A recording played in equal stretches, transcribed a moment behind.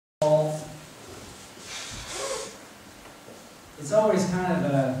it's always kind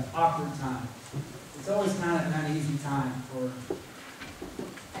of an awkward time. It's always kind of an uneasy time for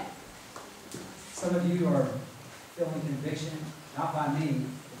some of you are feeling conviction, not by me,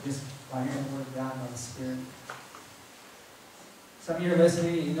 but just by hearing the Word of God, by the Spirit. Some of you are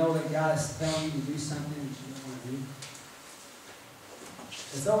listening and you know that God is telling you to do something that you don't want to do.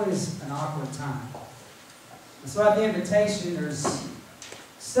 It's always an awkward time. And so at the invitation, there's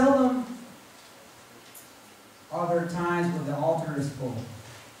seldom are there times where the altar is full.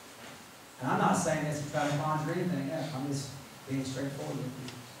 And I'm not saying this to try to conjure anything up. I'm just being straightforward with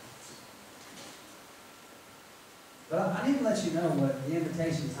you. But I need to let you know what the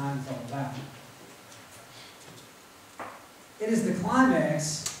invitation time is all about. It is the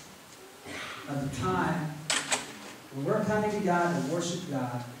climax of the time when we're coming to God to worship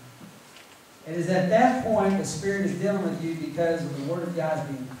God. It is at that point the Spirit is dealing with you because of the Word of God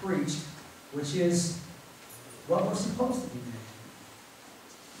is being preached, which is what we're supposed to be doing.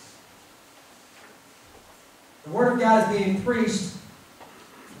 The Word of God is being preached,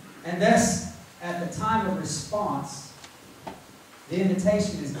 and thus, at the time of response, the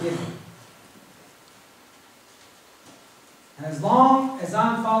invitation is given. And as long as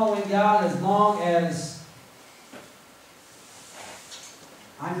I'm following God, as long as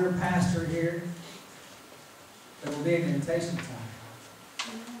I'm your pastor here, there will be an invitation time.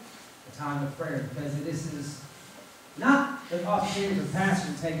 A time of prayer. Because this is not the opportunity for the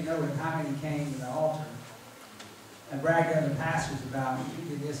pastor to take note of how many came to the altar and brag to other pastors about, you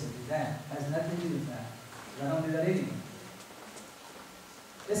did this or did that. It has nothing to do with that. I don't do that anyway.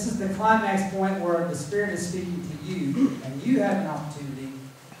 This is the climax point where the Spirit is speaking to you, and you have an opportunity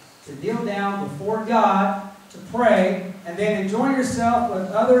to kneel down before God, to pray, and then join yourself with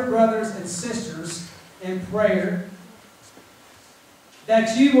other brothers and sisters in prayer,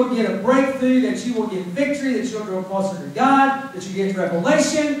 that you will get a breakthrough, that you will get victory, that you'll grow closer to God, that you get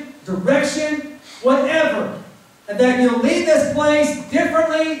revelation, direction, whatever. And that you'll leave this place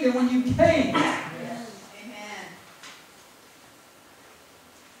differently than when you came. Yes. Amen.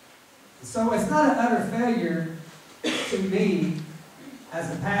 So it's not an utter failure to me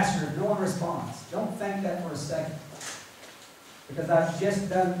as a pastor if no one responds. Don't think that for a second. Because I've just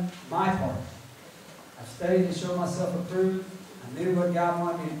done my part. I've studied to show myself approved. I knew what God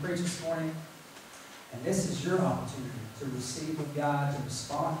wanted me to preach this morning. And this is your opportunity to receive of God, to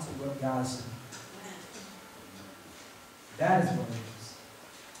respond to what God is saying. That is what it is.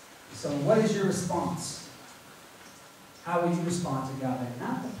 So what is your response? How will you respond to God? And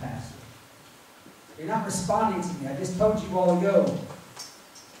not the pastor. You're not responding to me. I just told you all ago.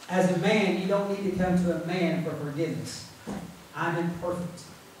 As a man, you don't need to come to a man for forgiveness. I'm imperfect.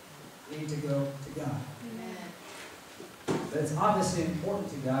 I need to go to God. Amen. But it's obviously important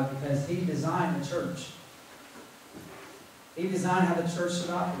to God because He designed the church. He designed how the church should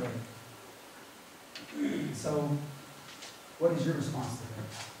operate. So, what is your response to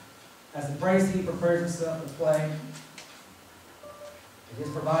that? As the praise team prepares itself to play, it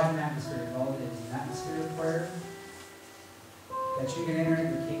just provides an atmosphere of all it is. An atmosphere of prayer that you can enter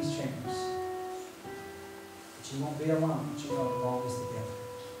into the King's chambers. That you won't be alone, but you know all this together.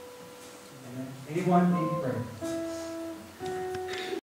 Amen. Anyone need prayer?